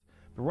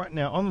Right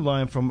now, on the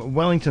line from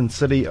Wellington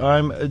City,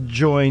 I'm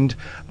joined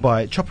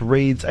by Chopper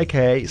Reeds,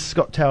 a.k.a.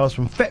 Scott Towers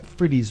from Fat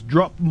Freddy's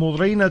Drop.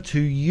 Morena to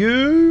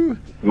you.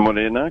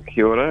 Morena,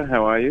 kia ora,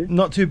 how are you?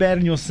 Not too bad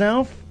in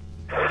yourself?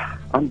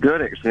 I'm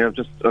good, actually. I've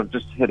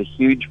just had a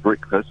huge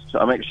breakfast.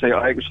 I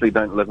actually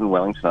don't live in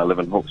Wellington. I live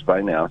in Hawke's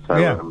Bay now. So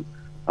yeah.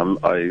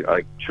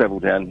 I travel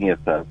down here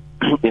to,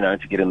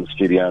 to get in the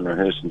studio and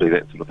rehearse and do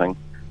that sort of thing.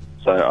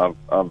 So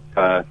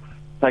I've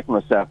taken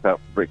myself out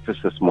for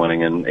breakfast this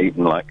morning and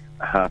eaten like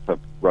half a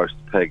roast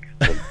pig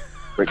for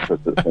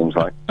breakfast, it seems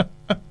like.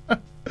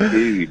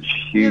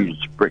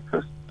 Huge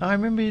breakfast. I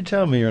remember you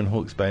telling me you're in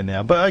Hawke's Bay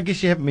now, but I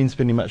guess you haven't been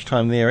spending much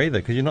time there either,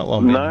 because you're not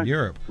long been in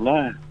Europe.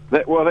 No.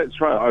 That's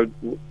right.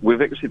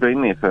 We've actually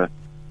been there for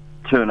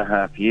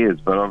 2.5 years,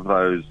 but of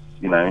those,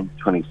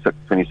 26,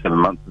 27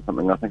 months or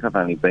something, I think I've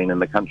only been in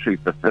the country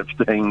for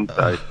 15.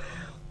 I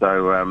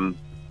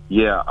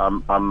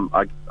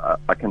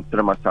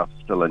consider myself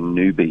still a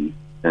newbie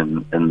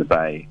in the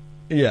Bay.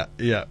 Yeah.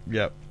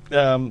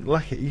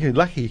 Lucky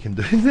you can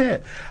do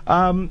that.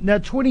 Now,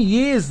 20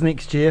 years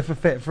next year for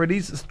Fat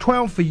Freddy's. It's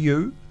 12 for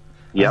you,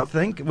 I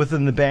think,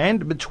 within the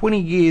band, but 20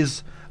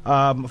 years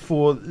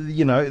for,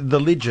 the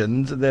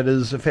legend that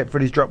is Fat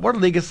Freddy's Drop. What a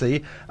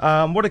legacy.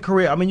 What a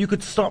career. I mean, you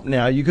could stop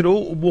now. You could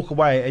all walk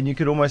away and you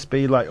could almost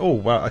be like, oh,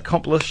 well,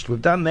 accomplished.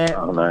 We've done that.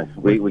 Oh, no.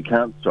 We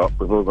can't stop.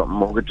 We've all got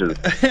mortgages.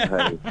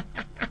 Hey.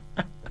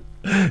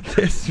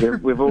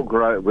 We've all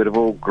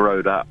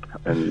grown up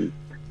and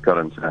got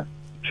into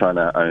trying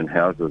to own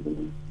houses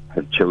and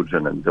have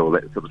children and all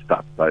that sort of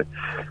stuff. So,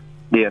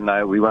 yeah,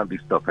 no, we won't be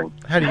stopping.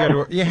 How do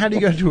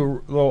you go to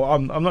a? Well,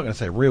 I'm not going to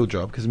say a real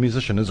job, because a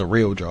musician is a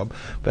real job.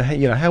 But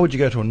how would you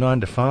go to a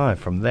 9 to 5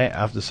 from that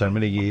after so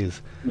many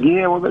years?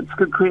 Yeah, well, that's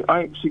a good.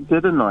 I actually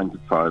did a 9 to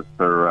 5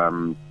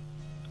 for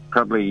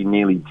probably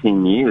nearly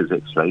 10 years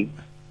actually,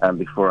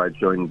 before I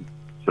joined,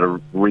 sort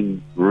of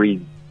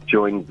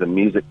rejoined the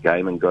music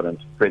game and got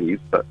into Freddy's.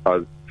 But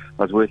I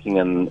was working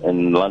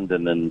in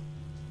London and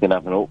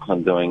up in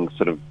Auckland doing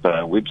sort of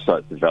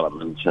website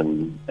development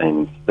and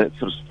that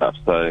sort of stuff.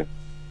 So,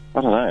 I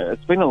don't know.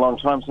 It's been a long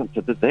time since I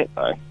did that,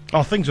 though.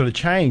 Oh, things would have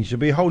changed. It'd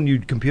be a whole new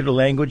computer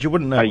language. You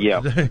wouldn't know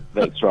what to do.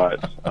 That's right.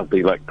 I'd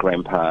be like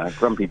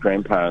grumpy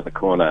grandpa in the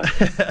corner.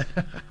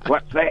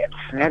 What's that?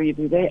 How do you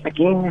do that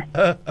again?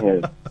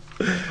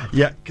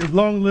 Yeah,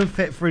 long live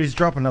Fat Freddy's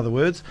Drop, in other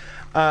words.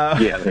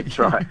 Yeah, that's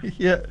right.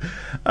 Yeah.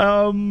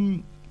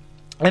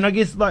 And I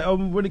guess,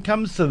 when it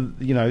comes to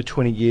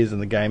 20 years in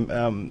the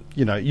game,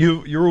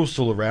 you're all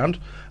still around,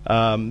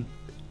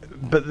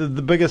 but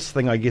the biggest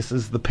thing, I guess,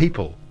 is the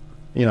people.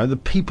 The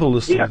people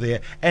are still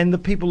there, and the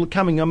people are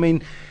coming. I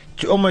mean,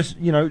 almost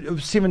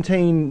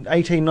 17,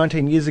 18,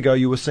 19 years ago,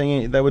 you were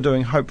singing. They were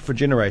doing Hope for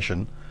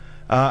Generation,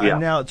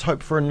 and now it's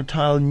Hope for an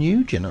entirely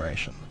new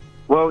generation.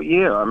 Well,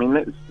 yeah, I mean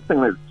that's the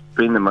thing that's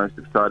been the most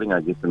exciting,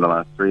 I guess, in the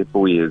last 3 or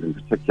 4 years in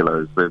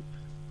particular, is we've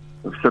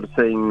sort of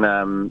seen,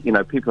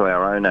 people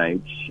our own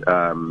age,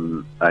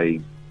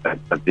 a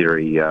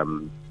very,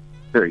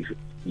 very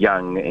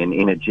young and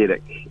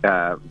energetic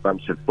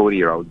bunch of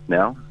 40-year-olds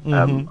now,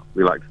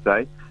 we like to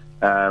say.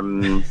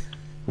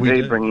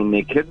 They're bringing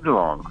their kids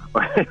along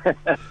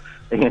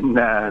and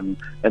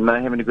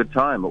they're having a good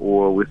time.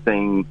 Or we're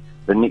seeing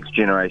the next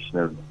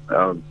generation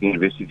of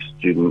university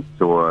students,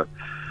 or,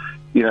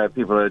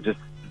 people are just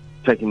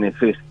taking their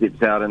first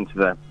steps out into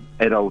the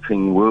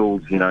adulting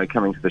world,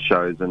 coming to the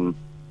shows, and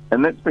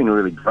that's been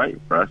really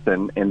great for us,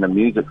 and the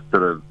music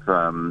sort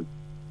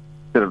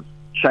of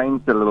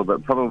changed a little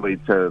bit, probably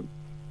to,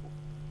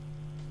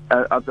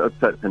 I'd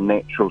say it's a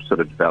natural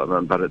sort of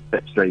development, but it's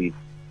actually,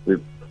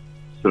 we're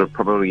sort of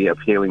probably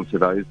appealing to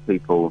those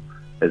people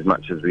as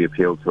much as we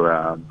appeal to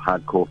our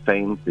hardcore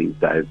fans these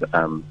days, sort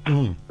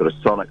of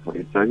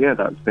sonically. So yeah,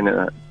 that's been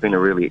a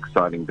really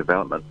exciting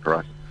development for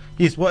us.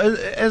 Yes, well,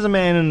 as a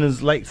man in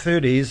his late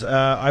 30s,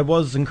 I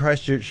was in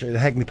Christchurch at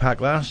Hagley Park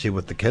last year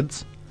with the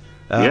kids.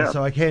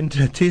 So I can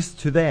attest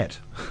to that.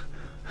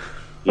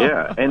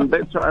 Yeah, and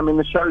that's, I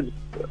mean,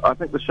 I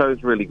think the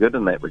show's really good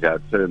in that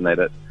regard too, in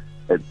that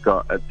it's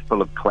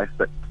full of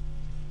classics,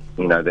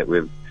 that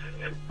we've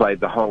played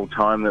the whole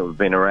time that we've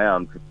been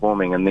around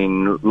performing, and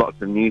then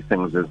lots of new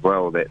things as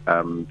well that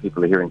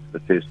people are hearing for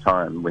the first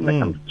time when they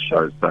come to the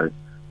show. So,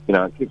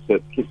 it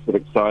keeps it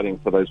exciting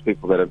for those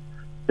people that have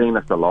seen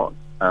us a lot.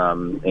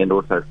 And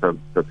also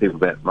for people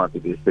that might be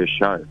their first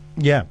show.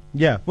 Yeah.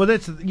 Well,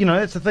 that's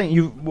the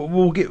thing.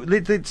 We'll get.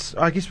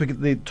 I guess we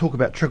could talk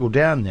about Trickle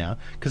Down now,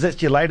 because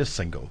that's your latest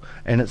single,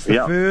 and it's the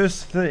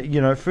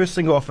first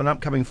single off an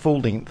upcoming full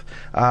length,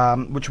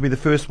 which will be the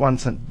first one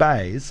since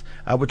Bays,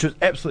 which was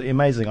absolutely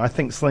amazing. I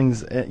think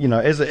Slings,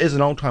 as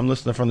an old time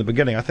listener from the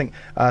beginning, I think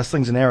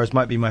Slings and Arrows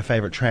might be my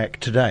favourite track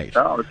to date.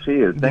 Oh,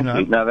 cheers! Thank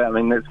you. No,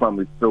 that's one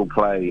we still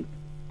play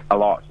a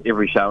lot.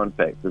 Every show, in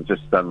fact. We've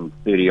just done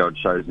 30-odd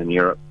shows in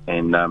Europe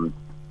and,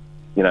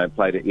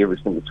 played it every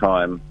single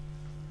time.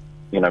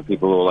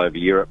 People all over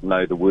Europe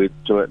know the words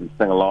to it and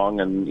sing along,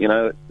 and,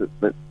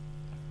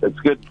 it's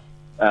good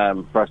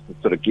for us to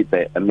sort of get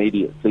that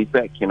immediate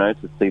feedback,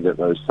 to see that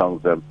those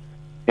songs are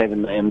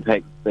having the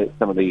impact that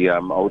some of the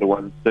older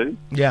ones do.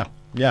 Yeah.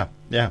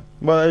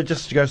 Well, it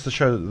just goes to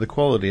show that the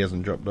quality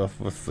hasn't dropped off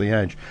with the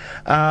age.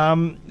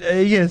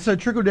 So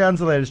Trickle Down's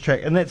the latest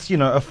track, and that's,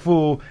 a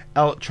full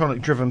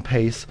electronic-driven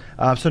piece,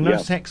 so no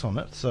sax on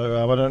it,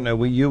 so I don't know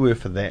where you were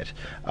for that.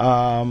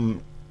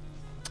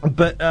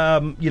 But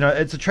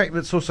it's a track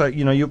that's also,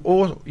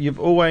 you've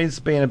always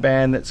been a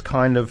band that's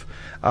kind of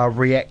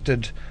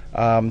reacted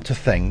to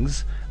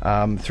things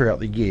throughout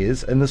the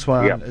years, and this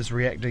one is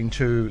reacting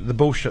to the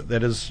bullshit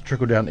that is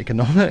trickle-down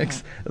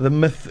economics, the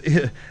myth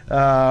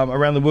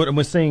around the world. And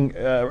we're seeing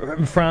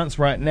in France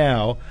right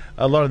now,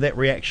 a lot of that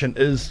reaction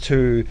is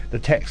to the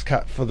tax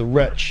cut for the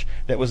rich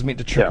that was meant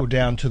to trickle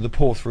down to the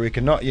poor through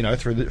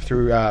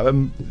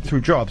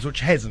through jobs,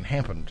 which hasn't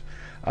happened.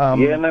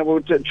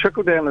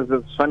 Trickle down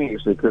it's funny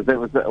actually, because that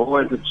was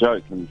always a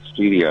joke in the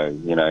studio.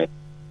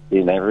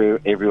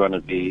 Everyone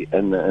would be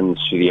in the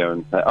studio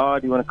and say, "Oh,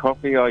 do you want a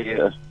coffee? Oh,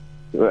 yeah.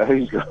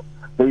 Who's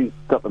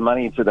got the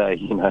money today?"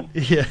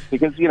 Yeah.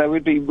 Because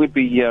we'd be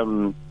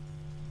and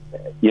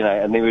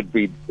then we'd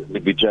be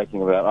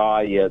joking about, "Oh,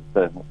 yeah,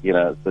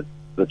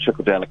 the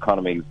trickle down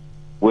economy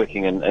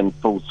working in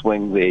full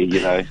swing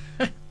there."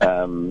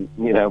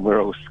 We're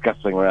all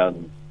scuffling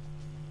around,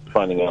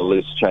 finding our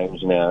loose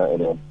change in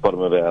our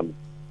bottom of our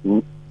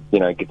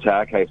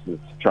guitar cases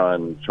to try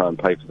and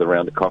pay for the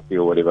round of coffee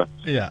or whatever.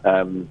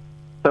 Yeah.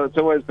 So it's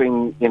always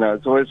been,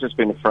 it's always just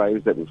been a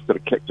phrase that we've sort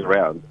of kicked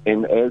around.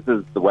 And as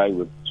is the way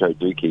with Joe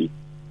Dookie,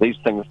 these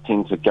things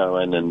tend to go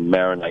in and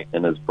marinate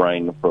in his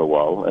brain for a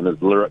while, in his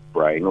lyric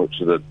brain,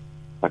 which is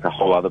like a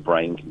whole other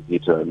brain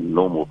compared to a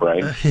normal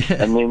brain.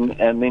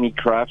 And then he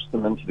crafts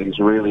them into these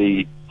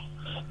really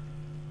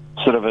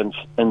sort of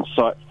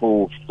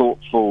insightful,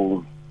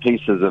 thoughtful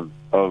pieces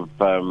of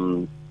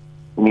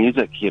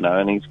music,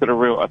 and he's got a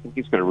real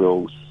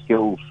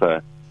skill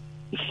for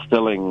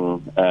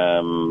distilling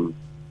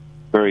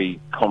very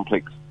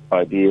complex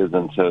ideas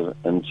into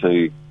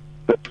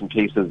bits and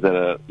pieces that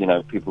are,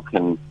 people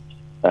can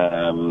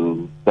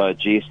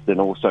digest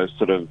and also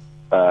sort of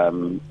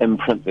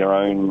imprint their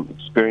own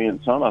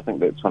experience on. I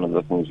think that's one of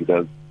the things he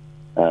does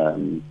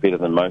better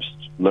than most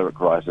lyric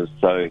writers.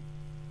 So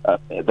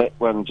that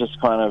one just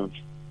kind of,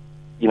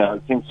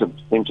 it seems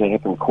to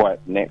happen quite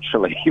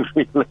naturally,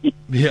 really.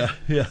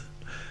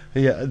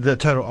 Yeah, the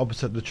total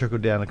opposite of the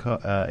trickle-down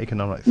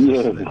economics.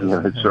 Yeah,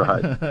 that's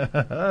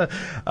right.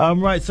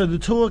 Right, so the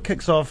tour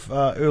kicks off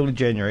early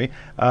January,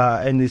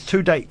 and there's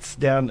 2 dates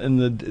down in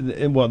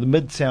the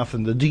mid-south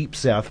and the deep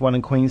south, one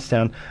in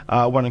Queenstown,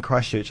 one in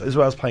Christchurch, as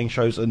well as playing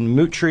shows in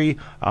Moutere,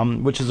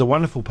 which is a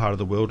wonderful part of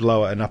the world,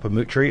 Lower and Upper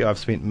Moutere. I've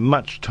spent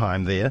much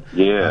time there.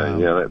 Yeah,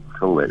 that's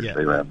cool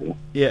actually around there.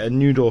 Yeah,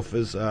 and Neudorf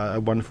is a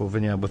wonderful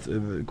vineyard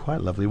with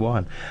quite lovely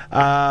wine.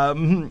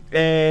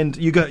 And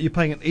you're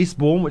playing at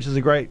Eastbourne, which is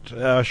a great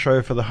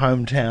show for the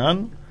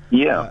hometown.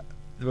 Yeah.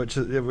 Which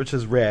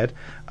is rad.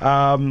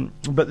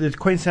 But the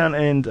Queenstown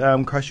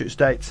and Christchurch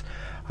dates,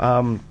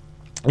 when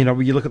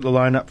you look at the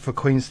lineup for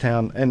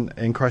Queenstown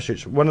and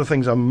Christchurch, one of the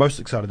things I'm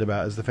most excited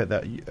about is the fact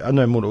that I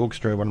know Mortar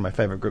Orchestra, one of my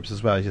favourite groups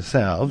as well as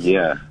yourselves.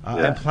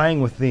 And playing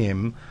with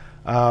them,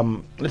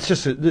 it's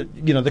just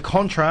the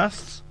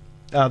contrasts,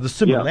 the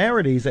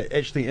similarities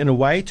actually in a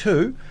way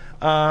too.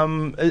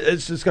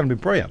 It's going to be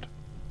brilliant.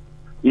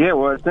 Yeah,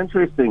 well, it's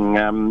interesting.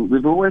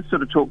 We've always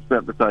sort of talked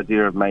about this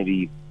idea of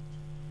maybe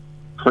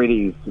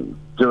Freddie's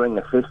doing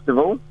a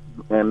festival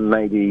and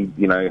maybe,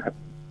 doing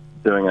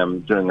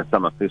a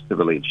summer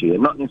festival each year.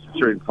 Not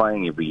necessarily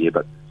playing every year,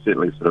 but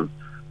certainly sort of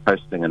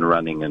hosting and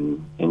running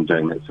and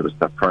doing that sort of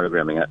stuff,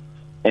 programming it.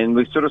 And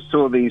we sort of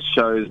saw these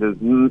shows as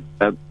sort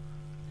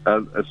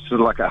of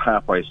like a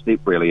halfway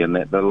step, really, in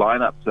that the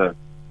lineups are,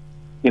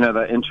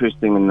 they're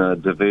interesting and they're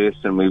diverse,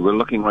 and we were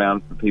looking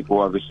around for people.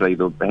 Obviously,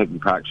 the Hackney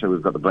Park show,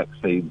 we've got the Black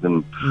Seeds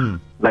and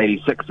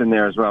 86 in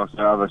there as well, so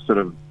other sort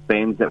of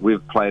bands that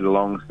we've played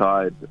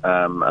alongside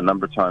a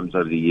number of times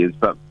over the years.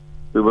 But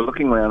we were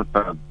looking around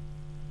for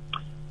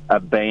a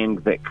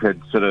band that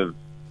could sort of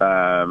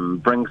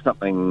bring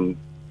something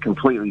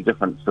completely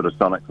different sort of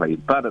sonically,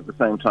 but at the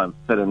same time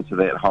fit into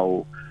that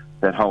whole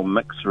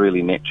mix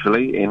really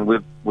naturally. And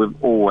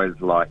we've always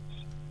liked,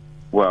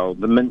 well,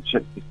 the Mint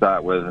Chicks to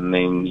start with, and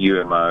then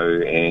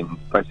UMO, and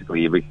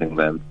basically everything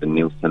that the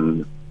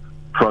Nielsen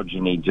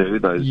progeny do.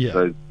 Those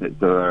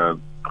are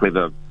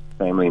clever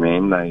family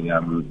men. They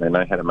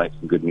know how to make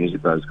some good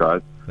music. Those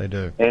guys. They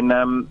do.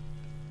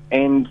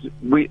 And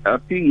we a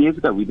few years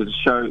ago we did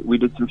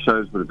some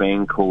shows with a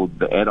band called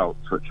The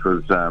Adults, which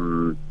was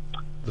the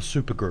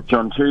supergroup.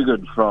 John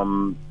Toogood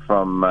from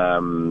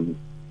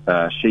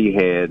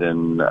She-Had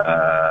and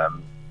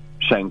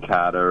Shane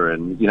Carter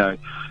and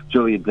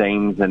Julia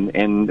Deans,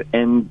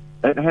 and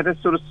it had a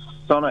sort of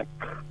sonic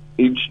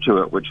edge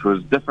to it, which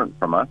was different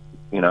from us,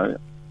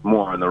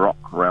 more in the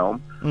rock realm.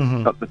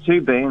 Mm-hmm. But the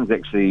two bands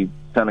actually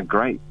sounded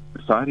great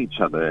beside each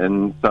other,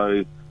 and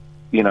so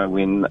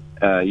when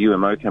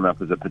UMO came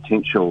up as a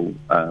potential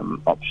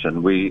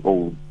option, we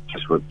all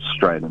just were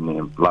straight in there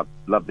and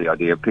loved the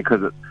idea,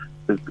 because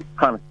it's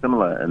kind of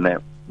similar in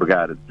that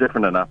regarded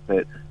different enough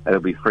that it'll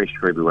be fresh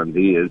for everyone's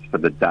ears for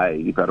the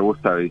day, but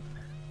also,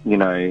 you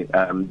know,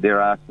 there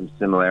are some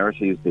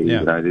similarities there. Yeah.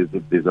 You know,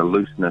 there's a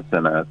looseness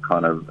and a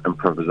kind of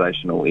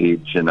improvisational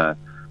edge and a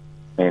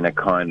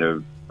kind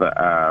of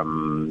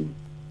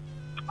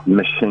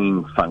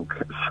machine funk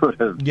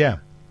sort of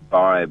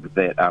vibe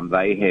that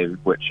they have,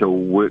 which will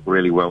work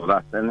really well with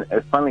us. And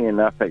funnily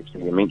enough,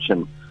 actually, you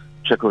mentioned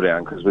Trickle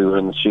Down, because we were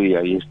in the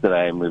studio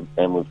yesterday and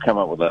we've come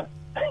up with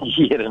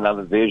yet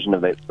another version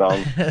of that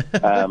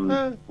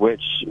song,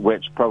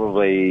 which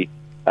probably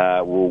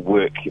will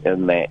work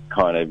in that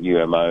kind of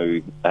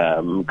UMO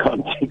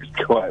context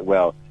quite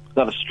well. It's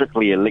not a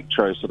strictly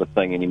electro sort of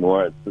thing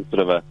anymore. It's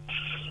sort of a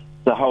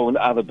whole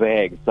other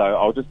bag. So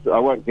I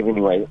won't give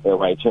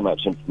away too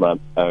much info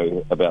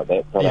about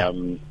that.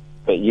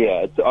 But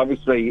yeah, it's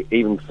obviously,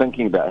 even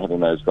thinking about having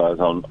those guys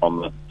on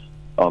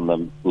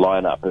the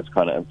lineup has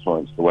kind of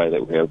influenced the way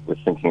that we're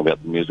thinking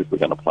about the music we're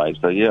going to play.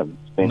 So yeah,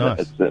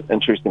 it's an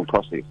interesting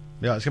process.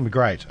 Yeah, it's going to be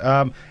great.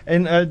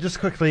 And just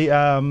quickly,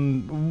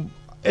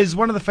 is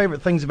one of the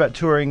favourite things about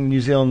touring New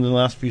Zealand in the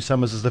last few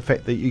summers is the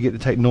fact that you get to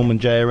take Norman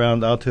J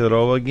around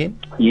Aotearoa again?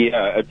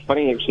 Yeah, it's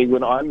funny actually.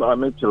 When I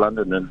moved to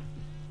London and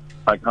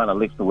I kind of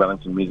left the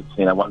Wellington music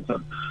scene, I once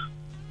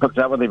hooked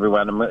up with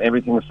everyone, and when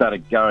everything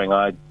started going,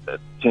 I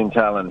turned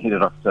tail and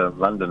headed off to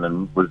London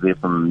and was there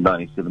from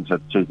 97 to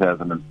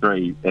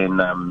 2003.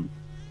 And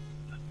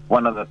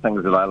one of the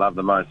things that I loved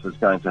the most was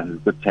going to his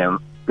Good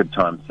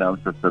Time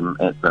sound system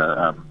at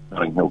the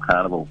Notting Hill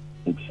Carnival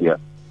each year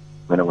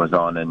when it was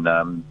on. And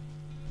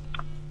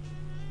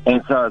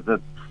so it was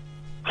a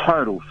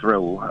total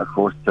thrill, of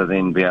course, to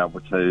then be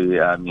able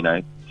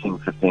to, 10,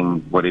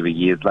 15, whatever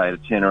years later,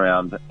 turn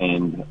around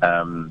and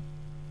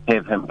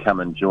have him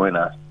come and join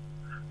us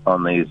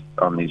on these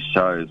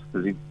shows,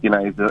 because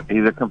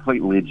he's a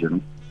complete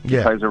legend. Yeah.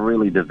 He plays a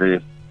really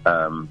diverse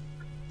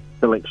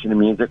selection of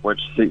music, which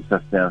suits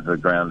us down to the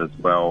ground as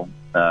well.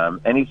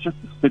 And he's just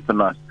a super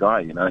nice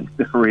guy. He's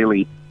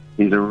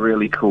a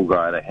really cool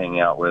guy to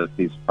hang out with.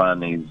 He's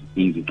fun. He's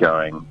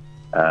easygoing.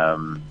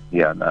 We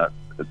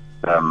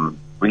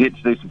get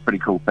to do some pretty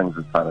cool things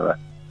as part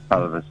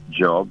of this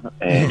job,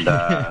 and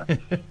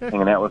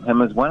hanging out with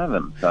him is one of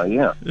them. So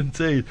yeah,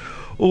 indeed.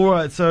 All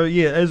right, so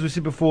yeah, as we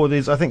said before,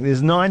 I think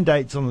there's 9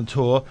 dates on the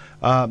tour.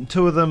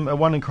 2 of them are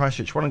one in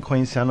Christchurch, one in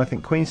Queenstown. I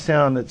think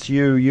Queenstown, it's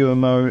you,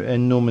 UMO,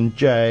 and Norman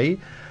J.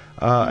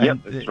 Yep,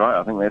 that's right.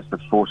 I think that's the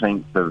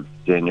 14th of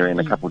January, and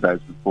a couple of days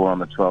before, on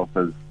the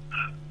 12th, is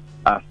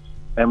us.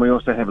 And we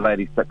also have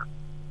Lady Six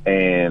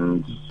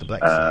and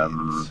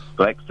the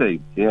Black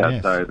Seeds.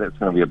 Yes. So that's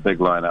going to be a big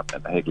lineup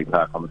at the Hagley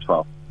Park on the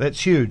 12th.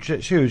 That's huge,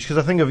 because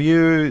I think of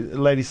you,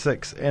 Lady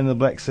Six, and the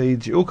Black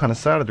Seeds, you all kind of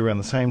started around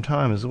the same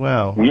time as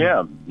well.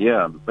 Yeah.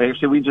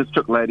 Actually, we just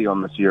took Lady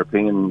on this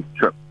European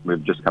trip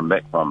we've just come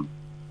back from,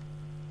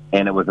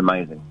 and it was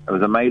amazing. It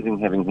was amazing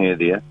having her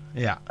there.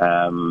 Yeah.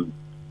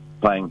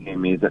 Playing her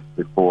music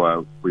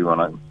before we went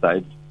on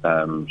stage.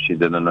 She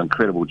did an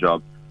incredible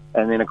job.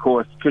 And then, of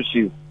course, because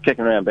she's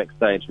kicking around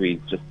backstage,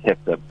 we just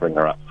have to bring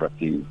her up for a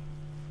few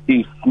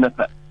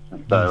snippets.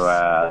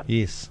 So,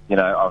 yes.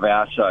 Of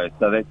our show.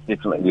 So that's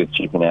definitely worth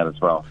checking out as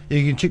well. Yeah,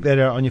 you can check that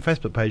out on your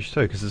Facebook page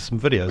too, because there's some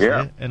videos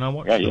there, and I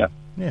watched them.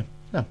 Yeah.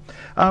 No.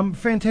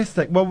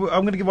 Fantastic. Well,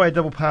 I'm going to give away a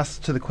double pass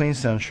to the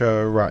Queenstown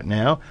show right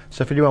now.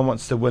 So if anyone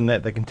wants to win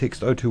that, they can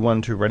text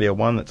 0212 Radio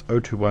 1. That's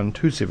 021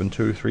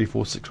 272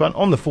 3461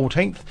 on the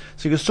 14th.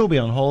 So you can still be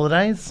on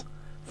holidays.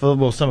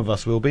 Some of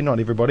us will be, not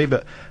everybody,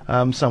 but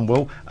some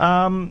will.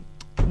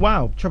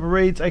 Wow, Chopper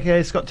Reads,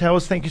 a.k.a. Scott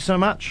Towers, thank you so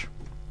much.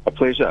 A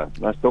pleasure.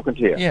 Nice talking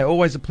to you. Yeah,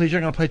 always a pleasure.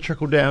 I'm going to play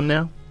Trickle Down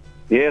now.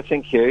 Yeah,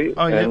 thank you.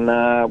 Oh, yeah. And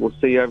we'll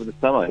see you over the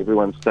summer.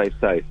 Everyone stay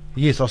safe.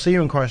 Yes, I'll see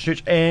you in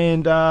Christchurch,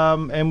 and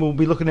we'll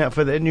be looking out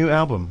for that new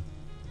album.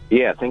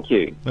 Yeah, thank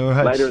you. All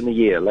right. Later in the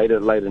year, later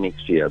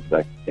next year.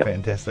 So, yep.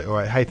 Fantastic. All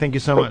right. Hey, thank you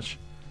so much.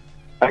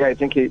 Okay,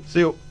 thank you. See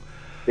you.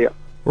 See ya.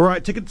 All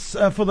right, tickets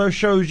for those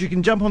shows, you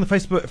can jump on the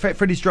Facebook Fat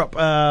Freddy's Drop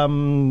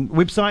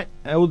website.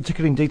 All the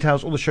ticketing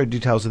details, all the show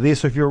details are there.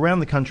 So if you're around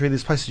the country,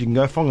 there's places you can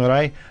go.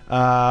 Whangarei,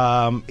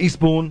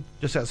 Eastbourne,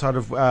 just outside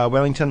of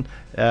Wellington,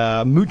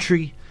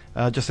 Mutri,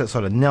 just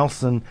outside of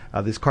Nelson.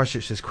 There's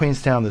Christchurch, there's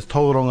Queenstown, there's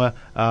Tauranga.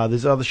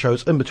 There's other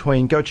shows in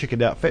between. Go check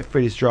it out. Fat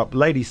Freddy's Drop,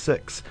 Lady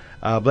Six,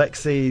 Black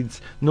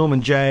Seeds,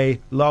 Norman J,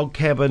 Log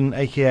Cabin,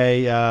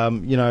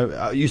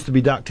 a.k.a. Used to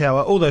be Dark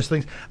Tower, all those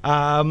things.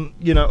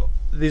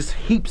 There's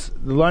heaps.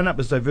 The lineup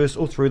is diverse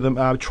all through them.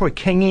 Troy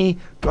Kingy,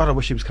 God, I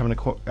wish he was coming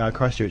to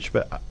Christchurch,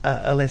 but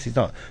alas, he's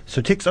not.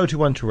 So text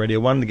 021 to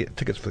Radio 1 to get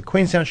tickets for the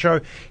Queenstown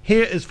show.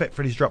 Here is Fat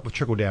Freddy's Drop with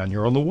Trickle Down.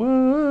 You're on the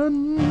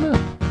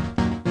one.